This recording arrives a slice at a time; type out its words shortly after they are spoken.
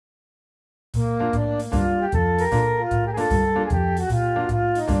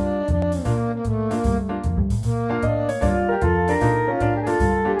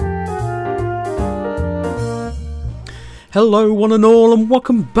Hello one and all, and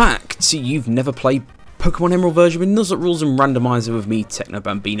welcome back to You've Never Played Pokémon Emerald version with Nuzlocke rules and Randomiser with me, Techno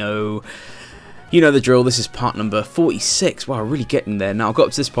Bambino. You know the drill, this is part number 46. Wow, really getting there. Now, I've got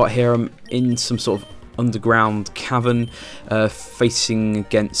up to this part here, I'm in some sort of underground cavern, facing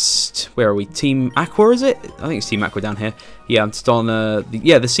against, where are we, Team Aqua, is it? I think it's Team Aqua down here. Yeah, I'm just on, the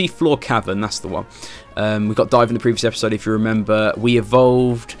seafloor cavern, that's the one. We got dive in the previous episode, if you remember. We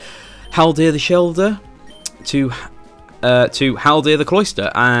evolved Haldir the Shelder to Haldir the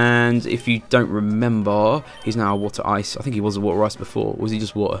Cloister, and if you don't remember, he's now a water ice. I think he was a water ice before. Was he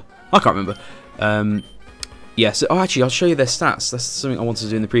just water? I can't remember. Yeah, so actually I'll show you their stats. That's something I wanted to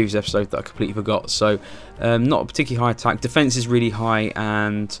do in the previous episode that I completely forgot. So not a particularly high attack. Defense is really high,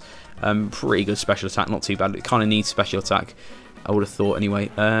 and pretty good special attack. Not too bad. It kind of needs special attack, I would have thought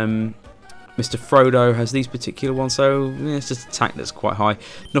anyway. Mr. Frodo has these particular ones, so yeah, it's just attack that's quite high.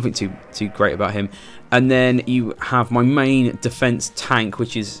 Nothing too great about him. And then you have my main defense tank,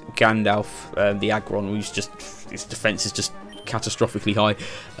 which is Gandalf, the Aggron, who's just, his defense is just catastrophically high.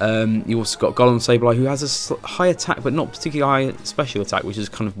 You also got Golem Sableye, who has a high attack but not particularly high special attack, which is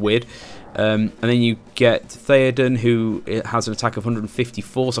kind of weird. And then you get Theoden, who has an attack of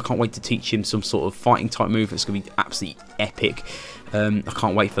 154, so I can't wait to teach him some sort of fighting type move. It's going to be absolutely epic. I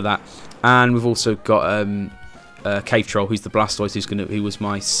can't wait for that. And we've also got Cave Troll, who's the Blastoise, who was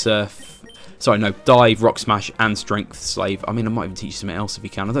my Dive, Rock Smash, and Strength Slave. I mean, I might even teach you something else if he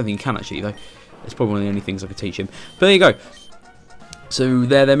can. I don't think he can actually, though. It's probably one of the only things I could teach him. But there you go. So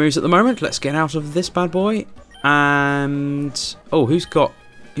they're their moves at the moment. Let's get out of this bad boy. And oh, who's got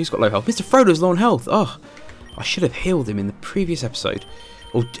low health? Mr. Frodo's low on health. Oh, I should have healed him in the previous episode,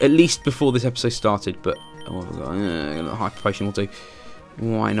 or at least before this episode started. But oh, a hyper potion will do.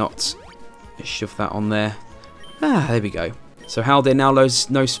 Why not? Let's shove that on there. Ah, there we go. So Haldir now knows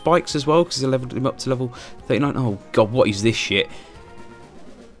no spikes as well, because they leveled him up to level 39. Oh god, what is this shit?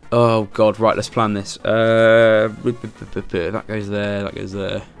 Oh god, right, let's plan this. That goes there, that goes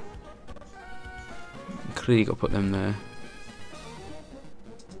there. Clearly got to put them there.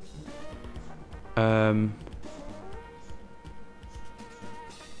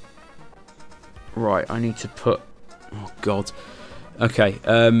 Right, I need to put... Oh god. Okay,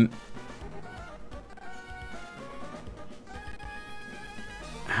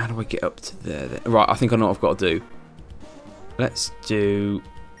 how do I get up to there then? Right, I think I know what I've got to do. Let's do...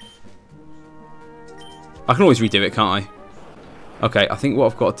 I can always redo it, can't I? Okay, I think what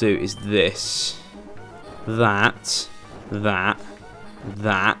I've got to do is this. That.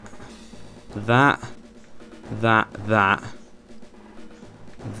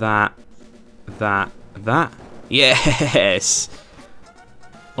 Yes!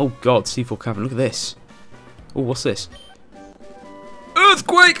 Oh god, C4 cavern, look at this. Oh, what's this?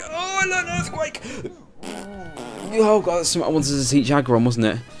 Earthquake! Oh, I learned Earthquake! Oh god, that's something I wanted to teach Aggron, wasn't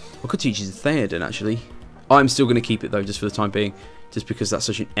it? I could teach you the Theoden, actually. I'm still going to keep it, though, just for the time being. Just because that's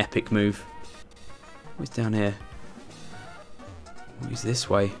such an epic move. What's down here? What is this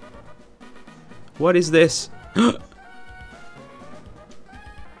way? What is this?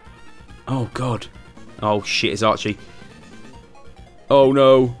 Oh god. Oh shit, it's Archie. Oh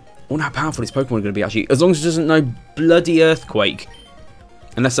no. I wonder how powerful this Pokemon is going to be, actually. As long as it doesn't know bloody Earthquake.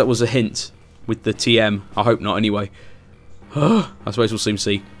 Unless that was a hint with the TM. I hope not, anyway. I suppose we'll soon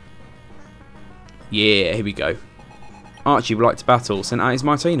see. Yeah, here we go. Archie would like to battle. Sent out his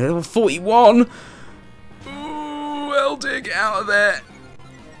Martina. Level 41! Ooh, LD, get out of there.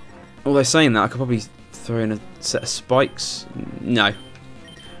 Although saying that, I could probably throw in a set of spikes. No.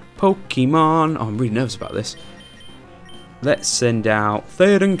 Pokemon. Oh, I'm really nervous about this. Let's send out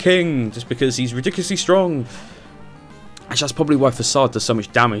Theoden King, just because he's ridiculously strong. Actually, that's probably why Facade does so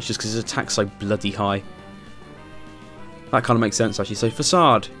much damage, just because his attack's so bloody high. That kind of makes sense, actually. So,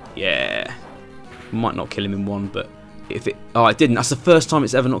 Facade. Yeah. Might not kill him in one, but if it... Oh, it didn't. That's the first time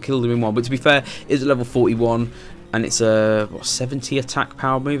it's ever not killed him in one. But to be fair, it's a level 41, and it's a, what, 70 attack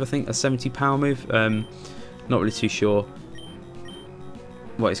power move, I think? A 70 power move? Not really too sure.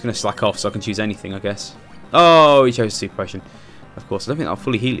 Well, it's going to slack off, so I can choose anything, I guess. Oh, he chose Super Potion. Of course. I don't think that'll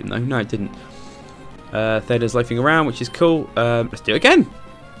fully heal him, though. No, it didn't. Theoden's loafing around, which is cool. Let's do it again!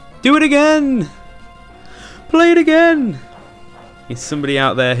 Do it again! Play it again! There's somebody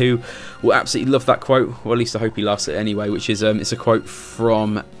out there who will absolutely love that quote, or at least I hope he loves it anyway, which is it's a quote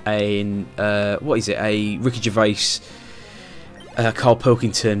from a what is it? A Ricky Gervais, Carl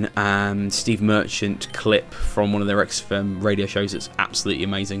Pilkington, and Steve Merchant clip from one of their XFM radio shows. It's absolutely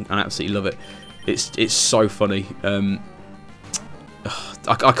amazing, and I absolutely love it. It's so funny.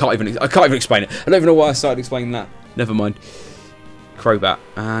 I can't even explain it. I don't even know why I started explaining that. Never mind. Crobat.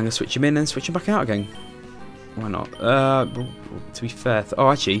 And I'm gonna switch him in and switch him back out again. Why not? To be fair, oh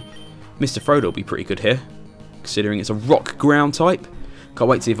actually, Mr. Frodo will be pretty good here, considering it's a rock ground type. Can't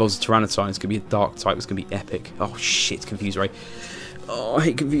wait to see if it was a Tyranitar. It's gonna be a dark type. It's gonna be epic. Oh shit, Confuse Ray. Oh, I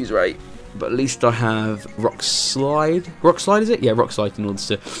hate Confuse Ray. But at least I have Rock Slide. Rock Slide is it? Yeah, Rock Slide in order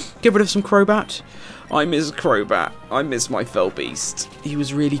to get rid of some Crobat. I miss Crobat. I miss my Fell Beast. He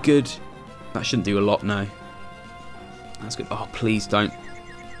was really good. That shouldn't do a lot, no. That's good. Oh, please don't.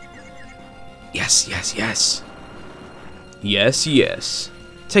 Yes, yes, yes. Yes, yes.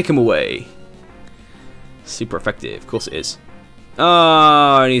 Take him away. Super effective. Of course it is.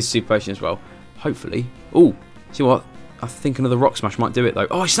 Oh, I need Super Potion as well. Hopefully. Oh, see what? I think another Rock Smash might do it though.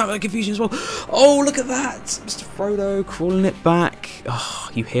 Oh, I snapped that Confusion as well. Oh, look at that. Mr. Frodo crawling it back. Oh,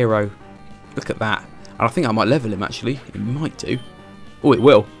 you hero. Look at that. And I think I might level him actually. It might do. Oh, it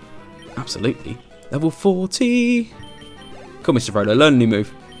will. Absolutely. Level 40. Cool, Mr. Frodo. Learn a new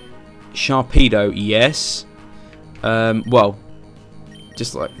move. Sharpedo, yes. Well,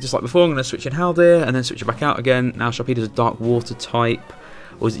 just like before, I'm going to switch in Haldir and then switch it back out again. Now Sharpedo's a Dark Water type.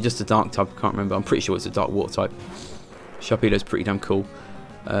 Or is it just a Dark type? I can't remember. I'm pretty sure it's a Dark Water type. Sharpedo's pretty damn cool.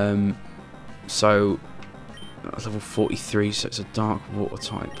 So that's level 43, so it's a Dark Water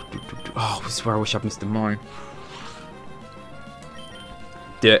type. Oh, this is where I wish I'd missed the mine.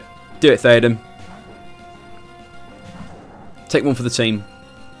 Do it. Do it, Theoden. Take one for the team.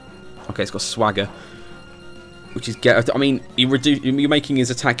 Okay, it's got Swagger. Which is I mean, you're making his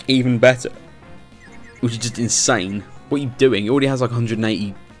attack even better. Which is just insane. What are you doing? He already has like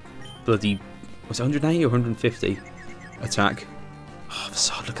 180 bloody... Was it 180 or 150 attack? Oh,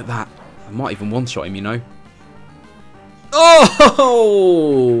 Facade, look at that. I might even one-shot him, you know.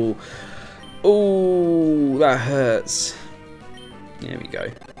 Oh! Oh, that hurts. There we go.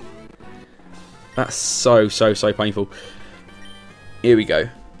 That's so painful. Here we go.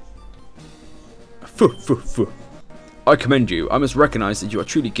 I commend you. I must recognise that you are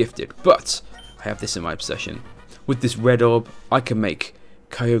truly gifted, but I have this in my possession. With this red orb, I can make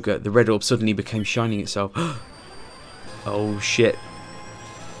Kyogre. The red orb suddenly became shining itself. Oh shit.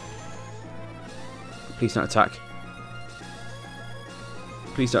 Please don't attack.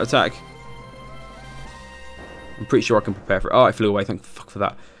 Please don't attack. I'm pretty sure I can prepare for it. Oh, I flew away. Thank fuck for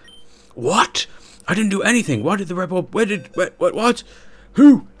that. What? I didn't do anything. Why did the red orb... What?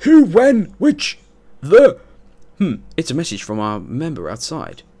 Who? When? Which? The... It's a message from our member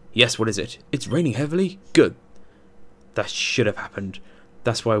outside. Yes, what is it? It's raining heavily? Good. That should have happened.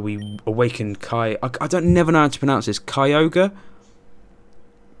 That's why we awakened Kai... I don't never know how to pronounce this. Kyogre?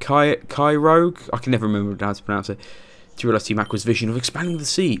 Kyrogue? I can never remember how to pronounce it. To realise Team Aqua's vision of expanding the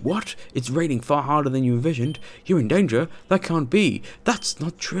sea. What? It's raining far harder than you envisioned. You're in danger. That can't be. That's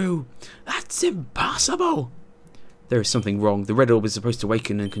not true. That's impossible. There is something wrong. The red orb is supposed to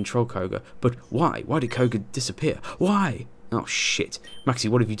awaken and control Kyogre. But why? Why did Kyogre disappear? Why? Oh shit. Maxie,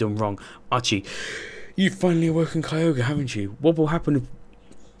 what have you done wrong? Archie, you've finally awoken Kyogre, haven't you? What will happen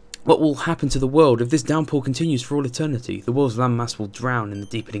to the world if this downpour continues for all eternity? The world's landmass will drown in the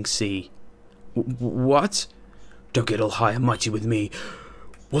deepening sea. What? Don't get all high and mighty with me.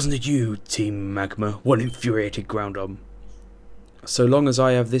 Wasn't it you, Team Magma? One infuriated Groundom. So long as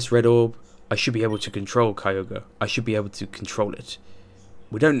I have this red orb, I should be able to control Kyogre. I should be able to control it.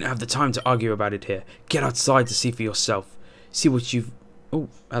 We don't have the time to argue about it here. Get outside to see for yourself. See what you've... Oh,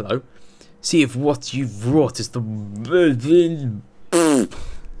 hello. See if what you've wrought is the...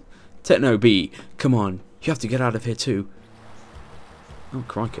 Techno B, come on. You have to get out of here too. Oh,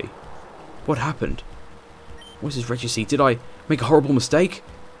 crikey. What happened? What's this Regicy? Did I make a horrible mistake?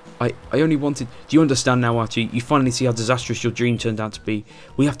 I only wanted... Do you understand now, Archie? You finally see how disastrous your dream turned out to be.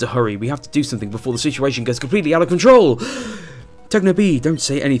 We have to hurry. We have to do something before the situation gets completely out of control. Techno B, don't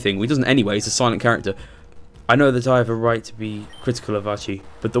say anything. Well, he doesn't anyway. He's a silent character. I know that I have a right to be critical of Archie,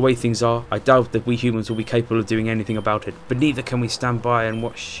 but the way things are, I doubt that we humans will be capable of doing anything about it. But neither can we stand by and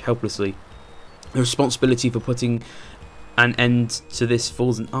watch helplessly. The responsibility for putting an end to this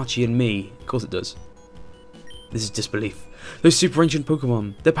falls on Archie and me. Of course it does. This is disbelief. Those super ancient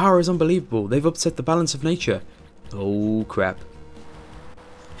Pokemon, their power is unbelievable. They've upset the balance of nature. Oh, crap.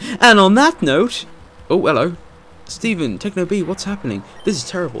 And on that note... Oh, hello. Steven, Techno B, what's happening? This is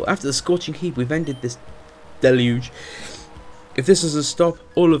terrible. After the scorching heat, we've ended this deluge. If this doesn't stop,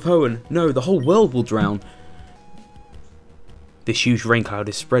 all of Hoenn, no, the whole world will drown. This huge rain cloud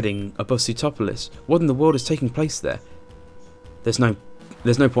is spreading above Sutopolis. What in the world is taking place there? There's no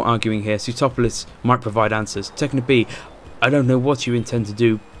point arguing here. Sutopolis might provide answers. Techno B, I don't know what you intend to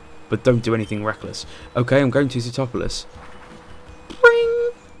do, but don't do anything reckless. Okay, I'm going to Sutopolis.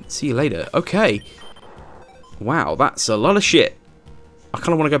 Bring. See you later. Okay. Wow, that's a lot of shit. I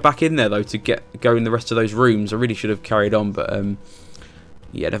kind of want to go back in there, though, to go in the rest of those rooms. I really should have carried on, but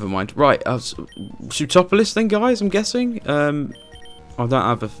yeah, never mind. Right, Sutopolis then, guys, I'm guessing. I don't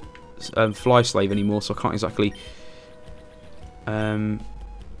have a fly slave anymore, so I can't exactly...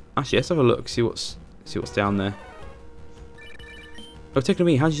 actually, let's have a look, see what's down there. Oh, take it to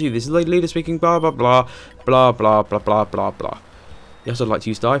me, how do you do this? Leader speaking, blah, blah, blah, blah, blah, blah, blah, blah, blah. Yes, I'd like to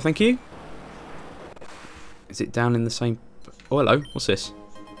use dive, thank you. Is it down in the same... Oh, hello, what's this?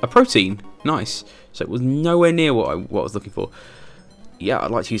 A protein, nice. So it was nowhere near what I was looking for. Yeah,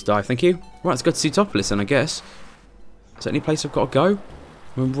 I'd like to use dive, thank you. Right, let's go to Sutopolis then, I guess. Is there any place I've got to go?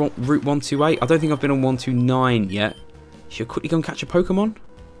 We're on Route 128. I don't think I've been on 129 yet. Should I quickly go and catch a Pokemon?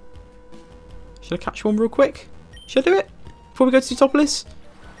 Should I catch one real quick? Should I do it? Before we go to Sutopolis?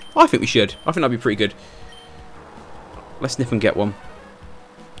 I think we should. I think that'd be pretty good. Let's sniff and get one.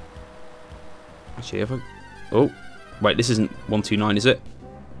 Actually, have I... Oh, wait, this isn't 129, is it?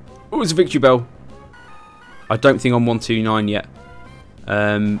 Oh, it's a victory bell. I don't think I'm 129 yet.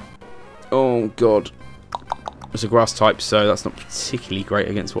 Oh, God. It's a grass type, so that's not particularly great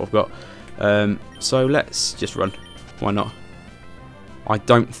against what I've got. So let's just run. Why not? I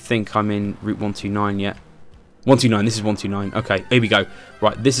don't think I'm in Route 129 yet. 129, this is 129. Okay, here we go.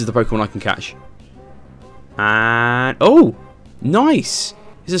 Right, this is the Pokemon I can catch. And... Oh! Nice!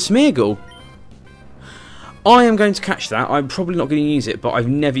 It's a Smeargle. I am going to catch that. I'm probably not going to use it, but I've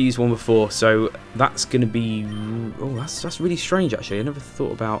never used one before, so that's going to be... Oh, that's really strange, actually. I never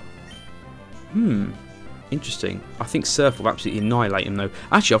thought about... Interesting. I think Surf will absolutely annihilate him, though.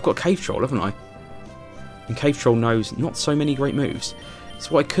 Actually, I've got Cave Troll, haven't I? And Cave Troll knows not so many great moves.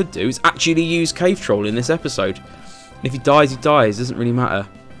 So what I could do is actually use Cave Troll in this episode. And if he dies, he dies. Doesn't really matter.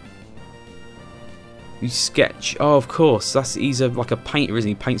 You sketch. Oh, of course. He's like a painter, isn't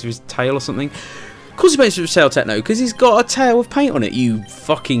he? He paints with his tail or something. Of course he paints with his tail, Techno, because he's got a tail with paint on it, you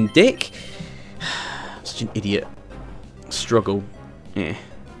fucking dick. Such an idiot. Struggle. Yeah.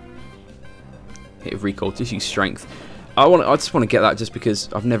 Hit of recall. Just use strength. I just want to get that just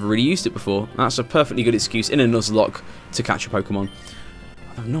because I've never really used it before. That's a perfectly good excuse in a Nuzlocke to catch a Pokemon.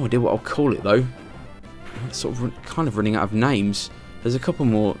 I have no idea what I'll call it though. I'm sort of kind of running out of names. There's a couple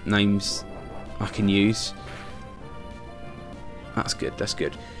more names I can use. That's good. That's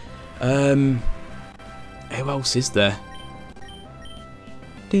good. Who else is there?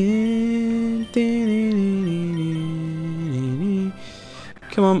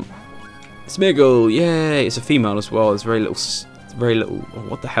 Come on. Smeargle, yay! It's a female as well. There's very little. Oh,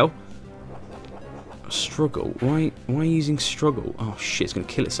 what the hell? Struggle. Why are you using struggle? Oh shit! It's gonna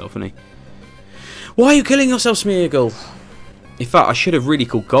kill itself, isn't he? Why are you killing yourself, Smeargle? In fact, I should have really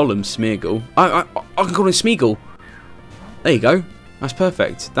called Gollum Smeargle. I can call him Smeagol. There you go. That's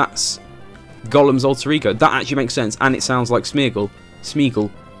perfect. That's Gollum's alter ego. That actually makes sense, and it sounds like Smeargle. Smeagol.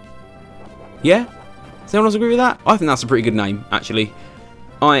 Yeah? Does anyone else agree with that? I think that's a pretty good name, actually.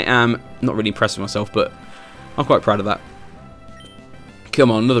 I am not really impressed with myself, but I'm quite proud of that. Come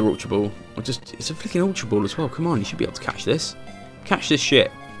on, another Ultra Ball. It's a freaking Ultra Ball as well. Come on, you should be able to catch this. Catch this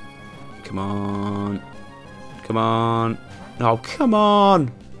shit. Come on. Come on. Oh, come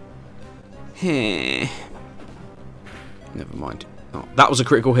on. Never mind. Oh, that was a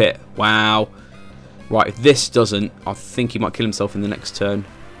critical hit. Wow. Right, if this doesn't, I think he might kill himself in the next turn.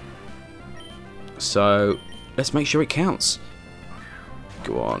 So, let's make sure it counts.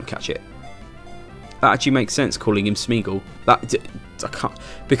 Go on, catch it. That actually makes sense, calling him Smeagol. I can't,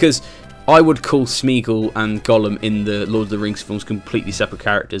 because I would call Smeagol and Gollum in the Lord of the Rings films completely separate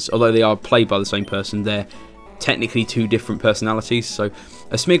characters. Although they are played by the same person, they're technically two different personalities. So,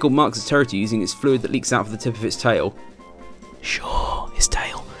 a Smeagol marks its territory using its fluid that leaks out of the tip of its tail. Sure, his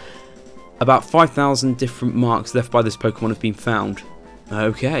tail. About 5,000 different marks left by this Pokemon have been found.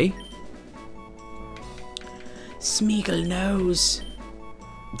 Okay. Smeagol knows.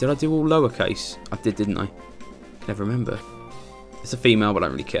 Did I do all lowercase? I did, didn't I? Never remember. It's a female, but I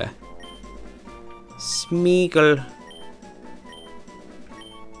don't really care. Smeagol.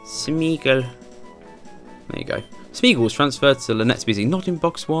 Smeagol. There you go. Smeagol was transferred to Lynette species. Not in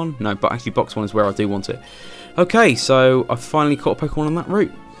box 1. No, but actually box 1 is where I do want it. Okay, so I've finally caught a Pokemon on that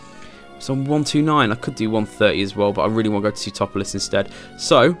route. So I'm 129. I could do 130 as well, but I really want to go to Sutopolis instead.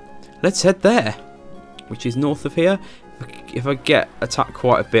 So, let's head there, which is north of here. If I get attacked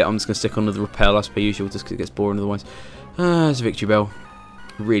quite a bit, I'm just going to stick on the repel as per usual, just because it gets boring otherwise. There's a victory bell.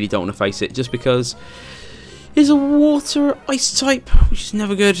 Really don't want to face it, just because it's a water ice type, which is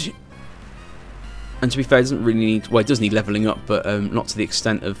never good. And to be fair, it doesn't really need, well, it does need leveling up, but not to the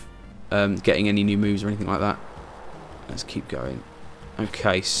extent of getting any new moves or anything like that. Let's keep going.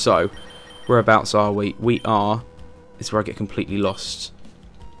 Okay, so whereabouts are we? We are. This is where I get completely lost.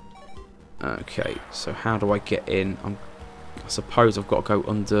 Okay, so how do I get in? I suppose I've got to go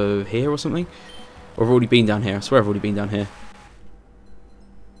under here or something. Or I've already been down here. I swear I've already been down here.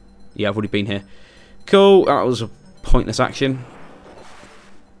 Yeah, I've already been here. Cool, that was a pointless action.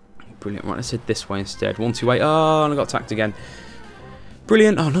 Brilliant. Right, let's head this way instead. 1, 2, 8. Oh, and I got attacked again.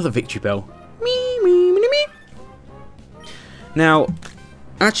 Brilliant. Oh, another victory bell. Now,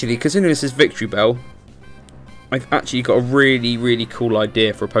 actually, considering this is victory bell, I've actually got a really, really cool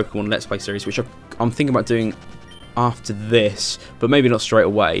idea for a Pokemon Let's Play series, which I'm thinking about doing after this, but maybe not straight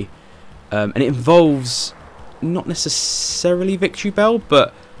away. And it involves not necessarily victory bell,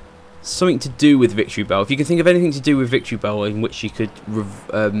 but something to do with victory bell. If you can think of anything to do with victory bell in which you could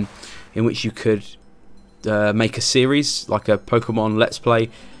make a series, like a Pokemon Let's Play, I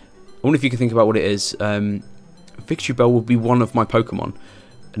wonder if you can think about what it is. Victory bell will be one of my Pokemon,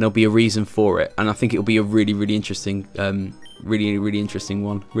 and there'll be a reason for it, and I think it'll be a really, really interesting, really interesting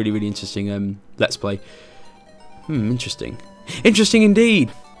one, really interesting Let's Play. Interesting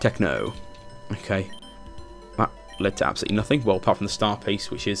indeed. Techno. Okay, that led to absolutely nothing. Well, apart from the star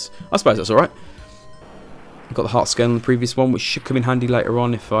piece, which is, I suppose that's all right. I've got the heart scale on the previous one, which should come in handy later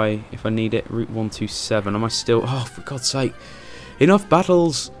on if I need it. Route 127. Am I still? Oh, for God's sake! Enough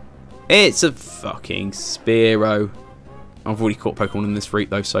battles. It's a fucking Spearow. I've already caught Pokemon in this route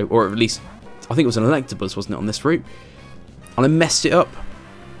though, so, or at least I think it was an Electabuzz, wasn't it, on this route? And I messed it up.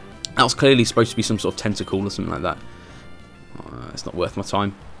 That was clearly supposed to be some sort of tentacle or something like that. It's not worth my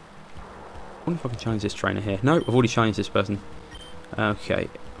time. I wonder if I can challenge this trainer here. No, I've already challenged this person. Okay,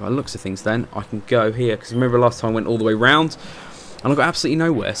 by the looks of things then, I can go here, because remember last time I went all the way round, and I got absolutely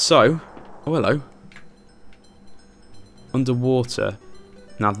nowhere. So, oh hello. Underwater.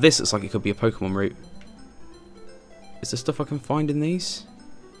 Now this looks like it could be a Pokemon route. Is there stuff I can find in these?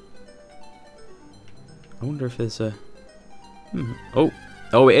 I wonder if there's a... Oh,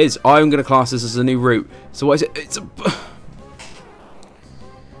 it is. I'm going to class this as a new route. So what is it? It's a... Do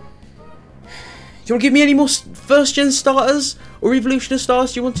you want to give me any more first gen starters or evolutioner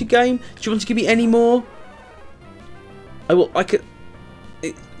starters? Do you want to game? Do you want to give me any more? I could.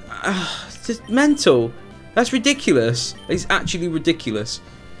 It's just mental. That's ridiculous. It's actually ridiculous.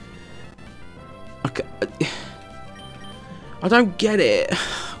 I don't get it.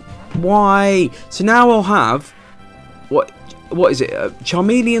 Why? So now I'll have what is it?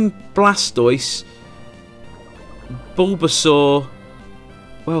 Charmeleon, Blastoise, Bulbasaur.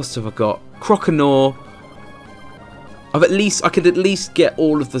 What else have I got? Croconaw. I could at least get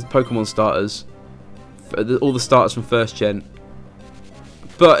all of the Pokemon starters, all the starters from first gen.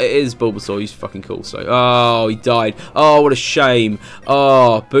 But it is Bulbasaur. He's fucking cool. So, oh, he died. Oh, what a shame.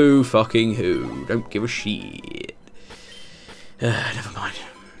 Oh, boo fucking who? Don't give a shit. Never mind.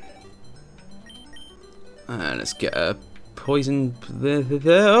 Let's get a poison.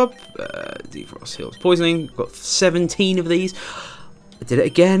 Defrost Hills poisoning. Got 17 of these. I did it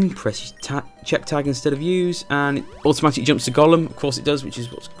again. Press check tag instead of use, and it automatically jumps to Golem. Of course it does, which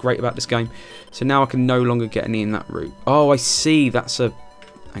is what's great about this game. So now I can no longer get any in that route. Oh, I see. That's a...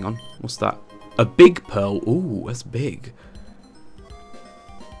 Hang on. What's that? A big pearl. Ooh, that's big.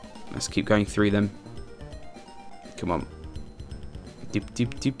 Let's keep going through them. Come on. I'm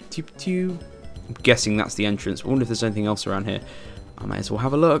guessing that's the entrance. I wonder if there's anything else around here. I may as well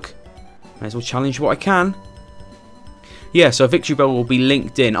have a look. May as well challenge what I can. Yeah, so Victory Bell will be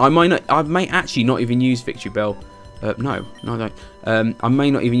linked in. I may actually not even use Victory Bell. No, I don't. I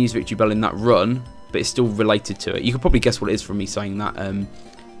may not even use Victory Bell in that run, but it's still related to it. You can probably guess what it is from me saying that.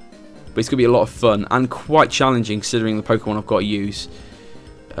 But it's going to be a lot of fun and quite challenging considering the Pokemon I've got to use.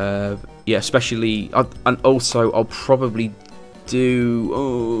 Yeah, especially... and also, I'll probably do...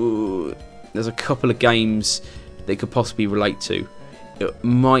 Oh, there's a couple of games they could possibly relate to. It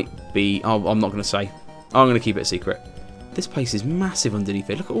might be... Oh, I'm not going to say. I'm going to keep it a secret. This place is massive underneath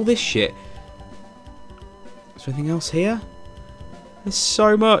it. Look at all this shit. Is there anything else here? There's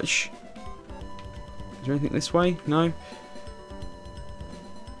so much. Is there anything this way? No.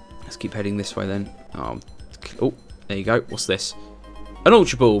 Let's keep heading this way then. Oh, there you go. What's this? An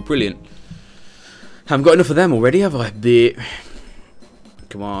Ultra Ball. Brilliant. Haven't got enough of them already, have I? Bit.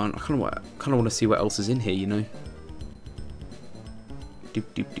 Come on. I kind of want to see what else is in here, you know.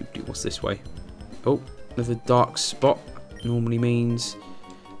 What's this way? Oh, another dark spot. Normally means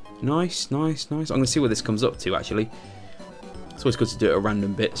nice. I'm gonna see where this comes up to actually. It's always good to do it at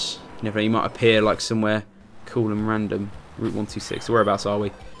random bits. You never know, you might appear like somewhere cool and random. Route 126. So whereabouts are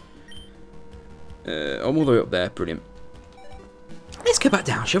we? I'm all the way up there. Brilliant. Let's go back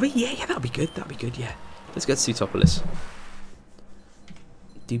down, shall we? Yeah, that'll be good. Yeah. Let's go to Sutopolis.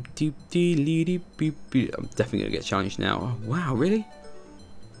 I'm definitely gonna get challenged now. Oh, wow, really?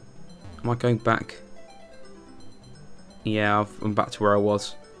 Am I going back? Yeah, I'm back to where I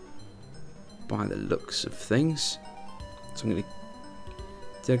was. By the looks of things. So I'm going to...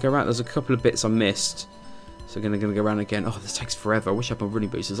 Did I go around? There's a couple of bits I missed. So I'm going to go around again. Oh, this takes forever. I wish I had my running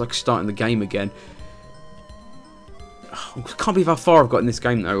boots. It's like starting the game again. Oh, I can't believe how far I've got in this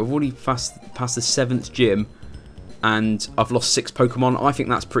game though. I've already passed the 7th gym. And I've lost 6 Pokemon. I think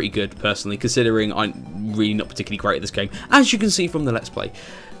that's pretty good, personally, considering I'm really not particularly great at this game, as you can see from the Let's Play.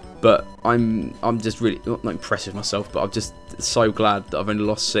 But I'm just really not impressed with myself. But I'm just so glad that I've only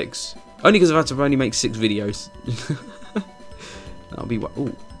lost 6. Only because I've had to only make 6 videos. That'll be what.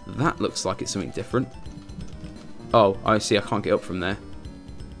 Oh, that looks like it's something different. Oh, I see. I can't get up from there.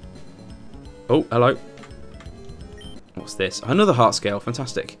 Oh, hello. What's this? Another heart scale.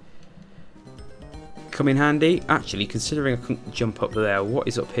 Fantastic. Come in handy. Actually, considering I couldn't jump up there, what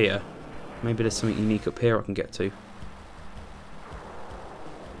is up here? Maybe there's something unique up here I can get to.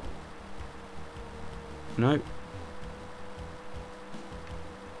 No.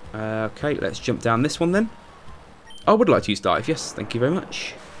 Okay, let's jump down this one then. I would like to use dive. Yes, thank you very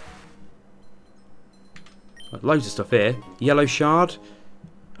much. Got loads of stuff here. Yellow shard.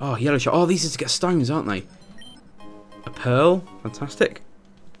 Oh, yellow shard. Oh, these are to get stones, aren't they? A pearl. Fantastic.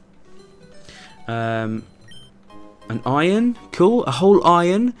 An iron, cool. A whole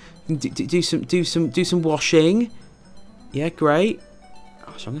iron. Do some washing. Yeah, great.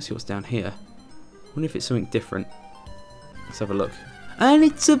 Gosh, I'm gonna see what's down here. I wonder if it's something different. Let's have a look. And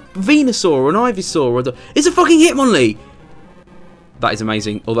it's a Venusaur or an Ivysaur. Or it's a fucking Hitmonlee. That is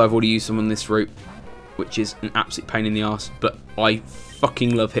amazing. Although I've already used some on this route, which is an absolute pain in the arse. But I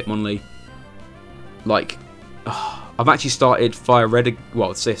fucking love Hitmonlee. Like. Oh, I've actually started Fire Red.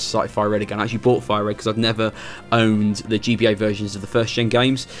 Well, I started Fire Red again. I actually bought Fire Red because I'd never owned the GBA versions of the first gen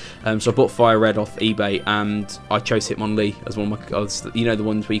games. So I bought Fire Red off eBay and I chose Hitmonlee as one of my. You know, the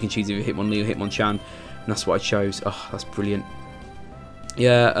ones where you can choose either Hitmonlee or Hitmonchan, and that's what I chose. Oh, that's brilliant.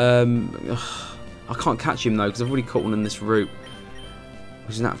 Yeah, I can't catch him though because I've already caught one in this route,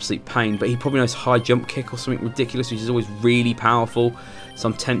 which is an absolute pain. But he probably knows high jump kick or something ridiculous, which is always really powerful. So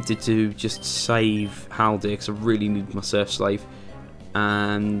I'm tempted to just save Haldir because I really need my Surf Slave.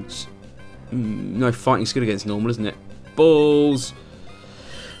 And no, fighting's good against normal, isn't it? Balls.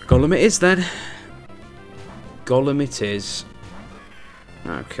 Golem it is then. Golem it is.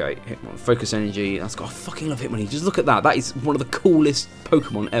 Okay, Hitmon. Focus energy. That's got. I fucking love Hitmon. Just look at that. That is one of the coolest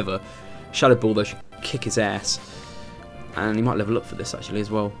Pokemon ever. Shadow Ball though should kick his ass. And he might level up for this actually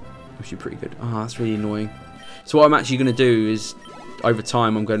as well, which is pretty good. Oh, that's really annoying. So what I'm actually going to do is, over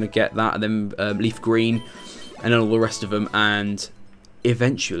time, I'm going to get that, and then Leaf Green, and then all the rest of them, and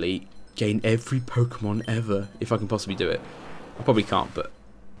eventually gain every Pokemon ever, if I can possibly do it. I probably can't, but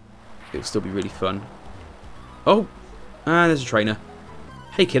it'll still be really fun. Oh, and there's a trainer.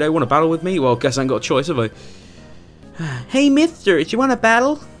 Hey kiddo, want to battle with me? Well, guess I ain't got a choice, have I? Hey mister, do you want to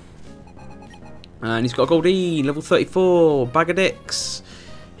battle? And he's got a Goldeen, level 34, bag of dicks.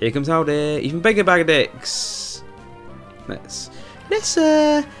 Here comes Haldir, even bigger bag of dicks. Let's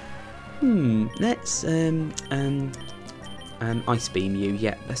ice beam you.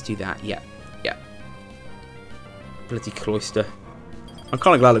 Yeah, let's do that. Yeah. Bloody Cloyster. I'm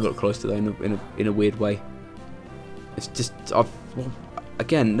kind of glad I got a Cloyster though, in a weird way. It's just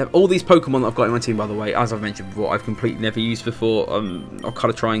again, all these Pokemon that I've got in my team, by the way, as I've mentioned before, I've completely never used before. I'm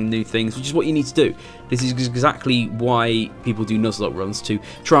kind of trying new things, which is what you need to do. This is exactly why people do Nuzlocke runs, to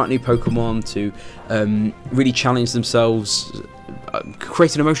try out new Pokemon, to really challenge themselves,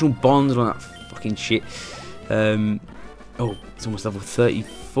 create an emotional bond and all that fucking shit. Oh, it's almost level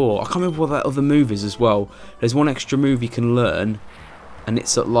 34. I can't remember what that other move is as well. There's one extra move you can learn, and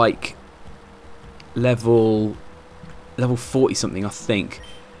it's at like level 40 something, I think.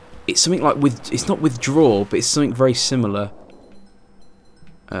 It's something like it's not withdraw, but it's something very similar.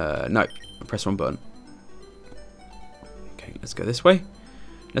 No, I pressed the wrong button. Okay, let's go this way.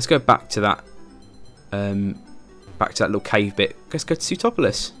 Let's go back to that little cave bit. Let's go to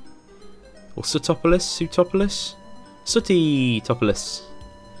Sootopolis. Or Sootopolis. Sooty-topolis.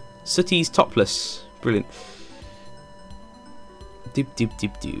 Sooty's topless. Brilliant.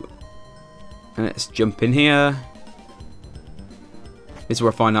 Doop. And let's jump in here. This is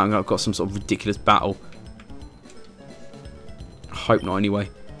where I find out I've got some sort of ridiculous battle. I hope not anyway.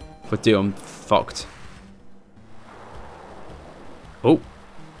 If I do, I'm fucked. Oh.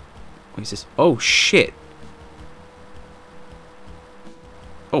 What is this? Oh, shit.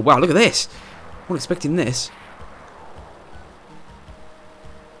 Oh, wow, look at this. I wasn't expecting this.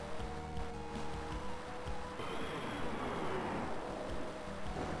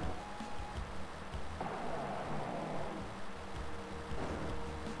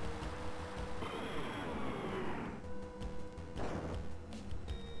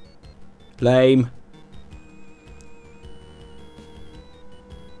 Lame.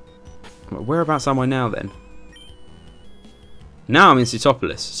 Whereabouts am I now then? Now I'm in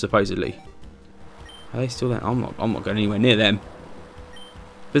Cytopolis, supposedly. Are they still there? I'm not going anywhere near them.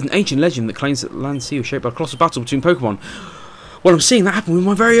 There's an ancient legend that claims that the land sea was shaped by a colossal battle between Pokemon. Well, I'm seeing that happen with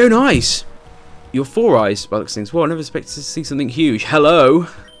my very own eyes. Your 4 eyes, by the looks of things. Well, I never expected to see something huge. Hello?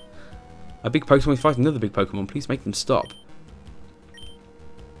 A big Pokemon is fighting another big Pokemon. Please make them stop.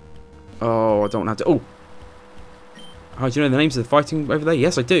 Oh, I don't have to. Oh! Oh, do you know the names of the fighting over there?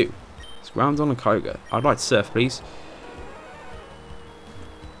 Yes, I do. It's Groundon and Kyogre. I'd like to surf, please.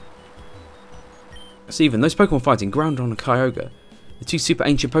 Steven, those Pokemon fighting, Groundon and Kyogre. The 2 super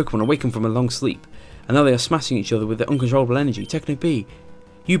ancient Pokemon awakened from a long sleep. And now they are smashing each other with their uncontrollable energy. Techno B,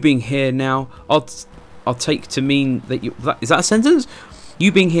 you being here now, I'll take to mean that you... Is that a sentence?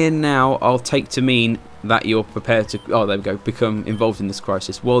 You being here now, I'll take to mean that you're prepared to... Oh, there we go. Become involved in this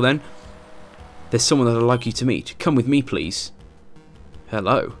crisis. Well then, there's someone that I'd like you to meet. Come with me, please.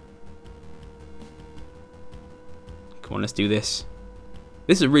 Hello. Come on, let's do this.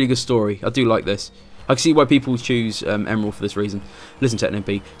 This is a really good story. I do like this. I can see why people choose Emerald for this reason. Listen, Techno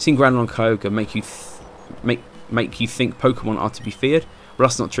B. Seeing Groundon and Kyogre make you think Pokemon are to be feared? Well,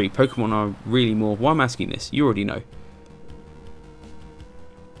 that's not true. Pokemon are really more... Why am I asking this? You already know.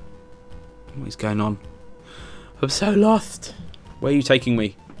 What is going on? I'm so lost. Where are you taking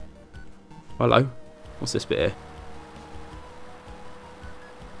me? Hello? What's this bit here?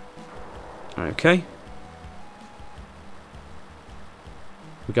 Okay.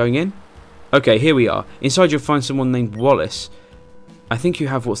 We're going in? Okay, here we are. Inside you'll find someone named Wallace. I think you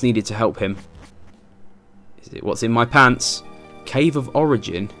have what's needed to help him. Is it what's in my pants? Cave of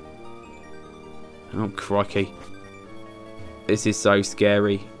Origin. Oh, crikey. This is so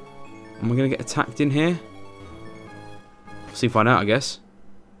scary. Am I going to get attacked in here? We'll soon find out, I guess.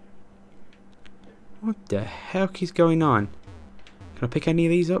 What the heck is going on? Can I pick any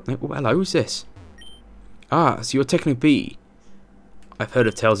of these up? Oh, hello, who's this? Ah, so you're Techno B. I've heard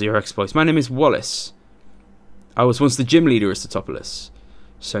of tales of your exploits. My name is Wallace. I was once the gym leader at Cytopolis.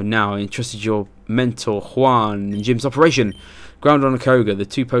 So now I entrusted your mentor Juan in gym's operation. Groundon and Kyogre, the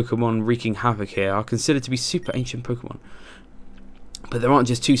 2 Pokemon wreaking havoc here, are considered to be super ancient Pokemon. But there aren't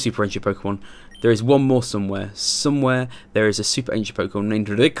just 2 super ancient Pokemon. There is one more somewhere. Somewhere there is a super ancient Pokemon named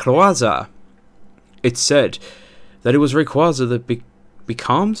Rayquaza. It's said that it was Rayquaza that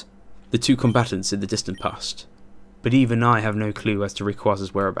becalmed the 2 combatants in the distant past. But even I have no clue as to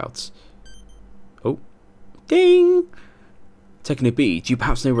Rayquaza's whereabouts. Oh. Ding! Techno B, do you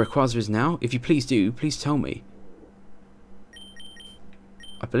perhaps know where Rayquaza is now? If you please do, please tell me.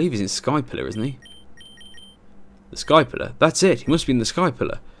 I believe he's in Sky Pillar, isn't he? The Sky Pillar? That's it! He must be in the Sky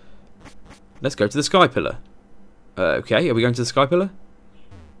Pillar. Let's go to the Sky Pillar. Okay, are we going to the Sky Pillar?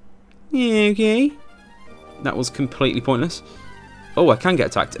 Yeah, okay. That was completely pointless. Oh, I can get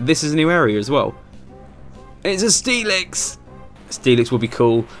attacked. This is a new area as well. It's a Steelix! Steelix will be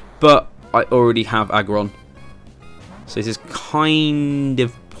cool, but I already have Aggron. So this is kind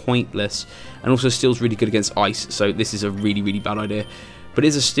of pointless. And also Steel's really good against Ice, so this is a really, really bad idea. But it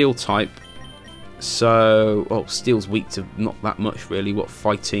is a Steel type. So, oh, Steel's weak to not that much really. What,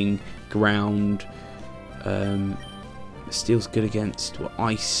 Fighting, Ground. Steel's good against what,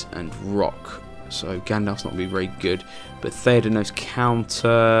 Ice and Rock. So Gandalf's not going to be very good. But Theoden knows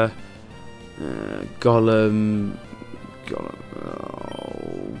counter. Gollum.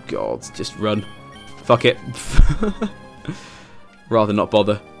 Oh god, just run. Fuck it. Rather not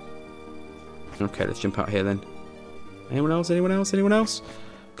bother. Okay, let's jump out here then. Anyone else? Anyone else? Anyone else?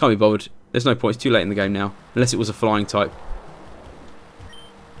 Can't be bothered. There's no point. It's too late in the game now. Unless it was a flying type.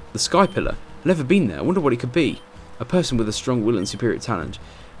 The Sky Pillar. I've never been there. I wonder what it could be. A person with a strong will and superior talent.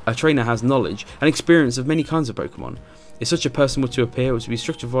 A trainer has knowledge and experience of many kinds of Pokemon. If such a person were to appear, it would be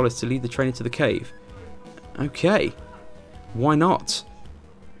instructed Wallace to lead the trainer to the cave. Okay. Why not?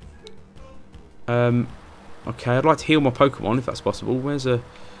 Okay, I'd like to heal my Pokemon if that's possible. Where's a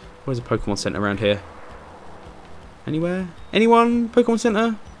Pokemon Center around here? Anywhere? Anyone? Pokemon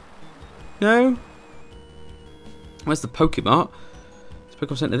Center? No? Where's the Pokemart? Is the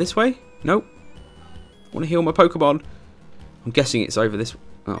Pokemon Center this way? Nope. I want to heal my Pokemon. I'm guessing it's over this...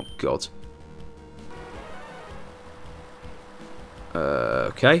 Oh, God.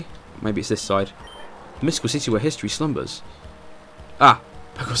 Okay. Maybe it's this side. The mystical city where history slumbers. Ah!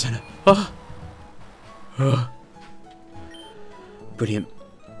 Pokemon Center. Oh! Oh. Brilliant.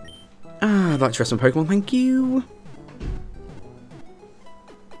 Ah, I'd like to rest some Pokemon, thank you.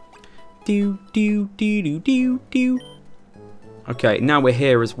 Do. Okay, now we're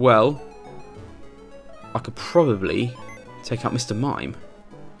here as well. I could probably take out Mr. Mime.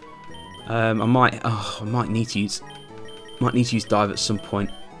 I might need to use dive at some point.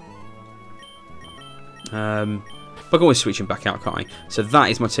 But I can always switch him back out, can't I? So that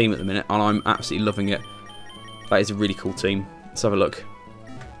is my team at the minute, and I'm absolutely loving it. That is a really cool team. Let's have a look.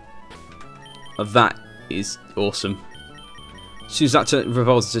 Oh, that is awesome. As soon as that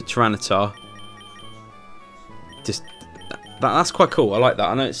revolves into Tyranitar, just that's quite cool. I like that.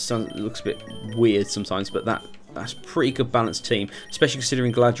 I know it looks a bit weird sometimes, but that's pretty good balanced team, especially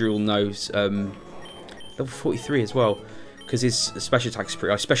considering Galadriel knows level 43 as well, because his special attack is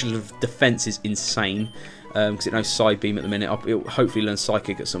pretty high. Special defense is insane, because it knows Side Beam at the minute. It'll hopefully learn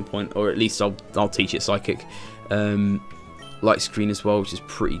Psychic at some point, or at least I'll teach it Psychic. Light Screen as well, which is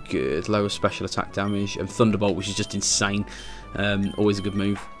pretty good. Lower special attack damage, and Thunderbolt, which is just insane. Always a good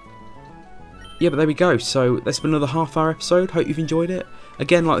move. Yeah, but there we go. So that's been another half-hour episode. Hope you've enjoyed it.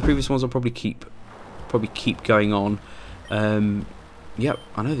 Again, like the previous ones, I'll probably keep going on. Yep,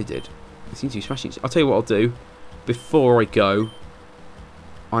 I know they did. They seem to be smashing. I'll tell you what I'll do. Before I go,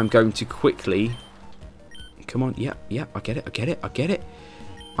 I'm going to quickly. Come on, yeah, I get it.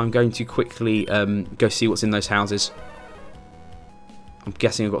 I'm going to quickly go see what's in those houses. I'm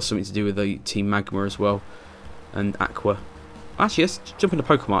guessing I've got something to do with the Team Magma as well, and Aqua. Actually, let's jump into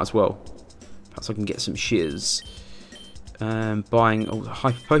Pokemon as well. Perhaps I can get some shiz. Buying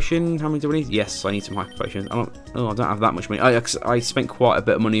Hyper Potion. How many do I need? Yes, I need some Hyper Potions. I don't have that much money. I spent quite a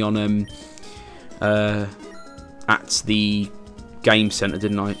bit of money on at the game centre,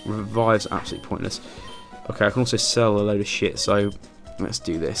 didn't I? Revive's absolutely pointless. Okay, I can also sell a load of shit. So let's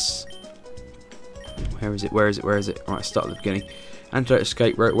do this. Where is it? Alright, start at the beginning. Antidote,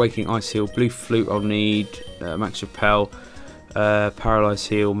 Escape, Waking, Ice Heal, Blue Flute. I'll need Max Repel, Paralyze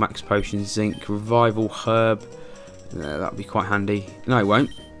Heal, Max Potion, Zinc, Revival, Herb. That'll be quite handy. No, it won't.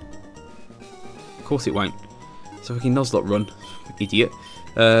 Of course it won't. So fucking Nuzlocke run, idiot.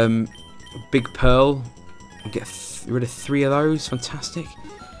 Big Pearl. I'll get rid of 3 of those. Fantastic.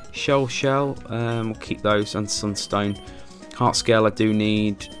 Shell. We'll keep those. And Sunstone. Heart Scale. I do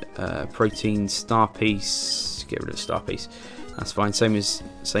need Protein. Star Piece. Get rid of Star Piece. That's fine. Same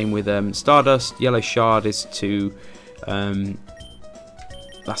with Stardust. Yellow Shard is to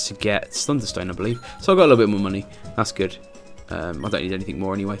that's to get Thunderstone, I believe. So I've got a little bit more money. That's good. I don't need anything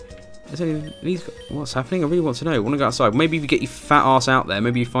more anyway. What's happening? I really want to know. I want to go outside. Maybe if you get your fat ass out there,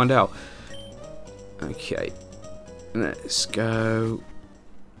 maybe you find out. Okay. Let's go.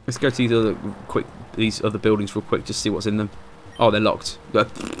 Let's go to these other buildings real quick, just see what's in them. Oh, they're locked.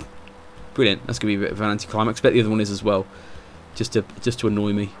 Brilliant. That's gonna be a bit of an anticlimax. I bet the other one is as well. Just to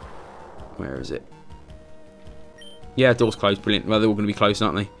annoy me. Where is it? Yeah, door's closed. Brilliant. Well, they're all going to be closed,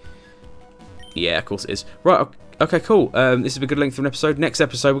 aren't they? Yeah, of course it is. Right, okay, cool. This has been a good length of an episode. Next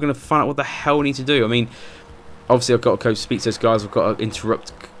episode, we're going to find out what the hell we need to do. I mean, obviously, I've got to go speak to those guys. I've got to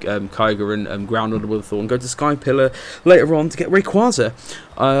interrupt Kyogre and Ground Under with Thorn, go to Sky Pillar later on to get Rayquaza.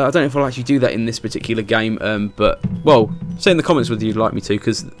 I don't know if I'll actually do that in this particular game, but, well, say in the comments whether you'd like me to,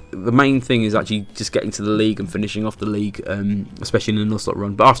 because the main thing is actually just getting to the league and finishing off the league, especially in the Nuzlocke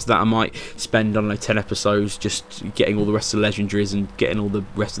run. But after that, I might spend, I don't know, 10 episodes just getting all the rest of the legendaries and getting all the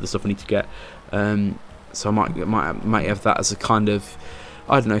rest of the stuff I need to get. So I might have that as a kind of,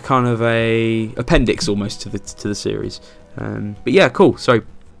 I don't know, kind of a appendix almost to the series. But yeah, cool. So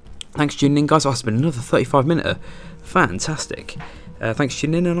thanks for tuning in, guys. It's been another 35-minute. Fantastic. Thanks for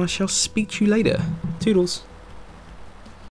tuning in, and I shall speak to you later. Toodles.